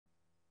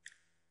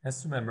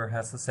s2Member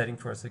has a setting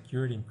for a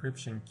security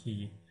encryption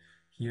key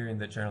here in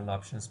the general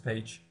options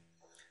page,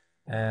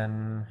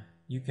 and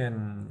you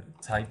can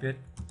type it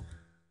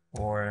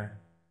or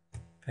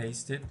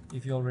paste it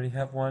if you already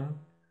have one,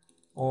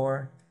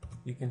 or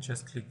you can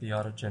just click the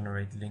auto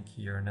generate link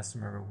here and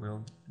s2Member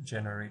will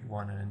generate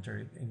one and enter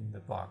it in the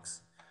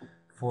box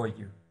for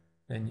you.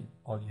 Then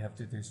all you have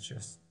to do is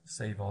just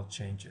save all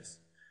changes.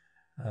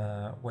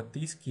 What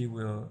this key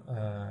will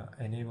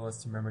enable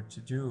s2Member to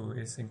do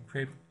is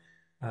encrypt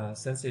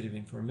sensitive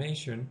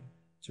information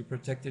to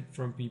protect it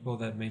from people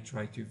that may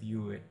try to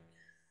view it.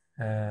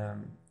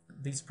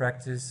 This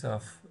practice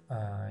of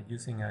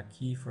using a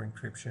key for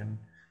encryption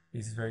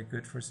is very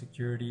good for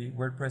security.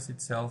 WordPress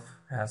itself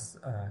has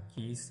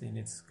keys in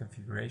its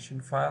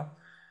configuration file,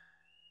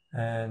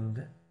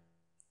 and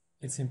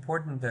it's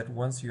important that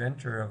once you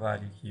enter a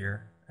value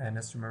here and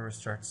s2Member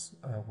starts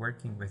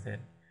working with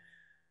it,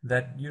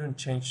 that you don't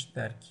change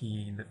that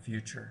key in the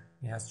future.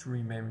 It has to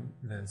remain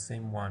the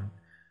same one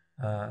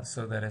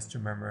so that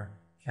s2Member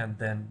can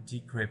then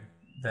decrypt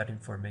that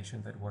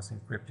information that was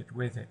encrypted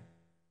with it.